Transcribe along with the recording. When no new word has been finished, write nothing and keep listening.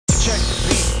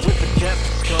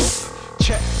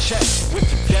check with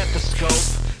the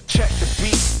Deathoscope. Check the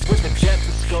beat with the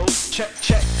Deathoscope.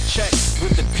 Check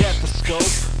with the Deathoscope.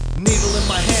 Needle in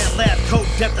my hand, lab coat,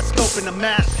 Deathoscope in a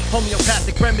mask.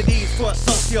 Homeopathic remedies for a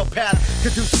sociopath.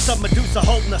 Caduceus of Medusa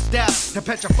holding a staff to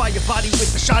petrify your body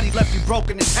with the shot he left you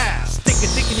broken in half. Stick a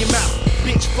dick in your mouth,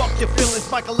 bitch, fuck your feelings.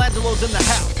 Michelangelo's in the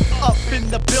house, up in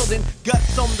the building,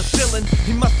 guts on the ceiling.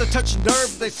 He must have touched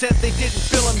nerves, they said they didn't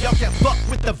feel him. Y'all can't fuck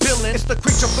with the villain. It's the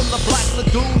creature from the Black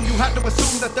Lagoon. You had to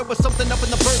assume that there was something up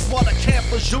in the bird's water Camp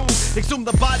Lejeune. Exhume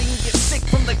the body and get sick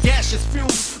from the gaseous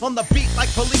fumes. On the beat like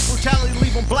police brutality,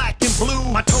 leave them black and blue.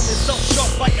 My tone is so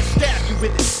sharp I can stab you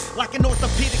with it. Like an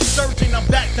orthopedic surgeon, I'm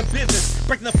back to business.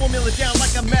 Breaking the formula down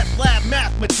like a meth lab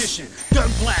mathematician. Gun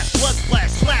blast, blood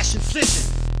splash, slash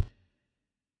incision.